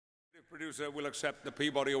Producer will accept the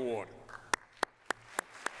Peabody Award.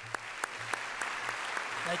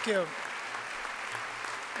 Thank you.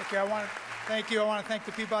 Thank you. I want to thank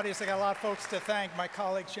the Peabodys. I got a lot of folks to thank. My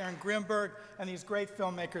colleague Sharon Grimberg and these great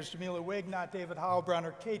filmmakers, Jamila Wignot, David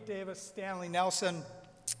Heilbronner, Kate Davis, Stanley Nelson.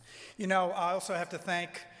 You know, I also have to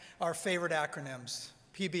thank our favorite acronyms,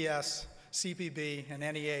 PBS, CPB, and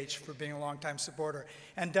NEH for being a longtime supporter,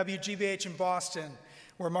 and WGBH in Boston,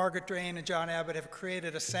 where Margaret Drain and John Abbott have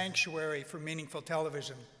created a sanctuary for meaningful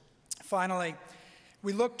television. Finally,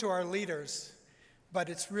 we look to our leaders, but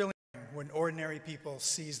it's really when ordinary people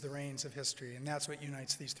seize the reins of history, and that's what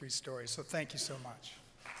unites these three stories. So thank you so much.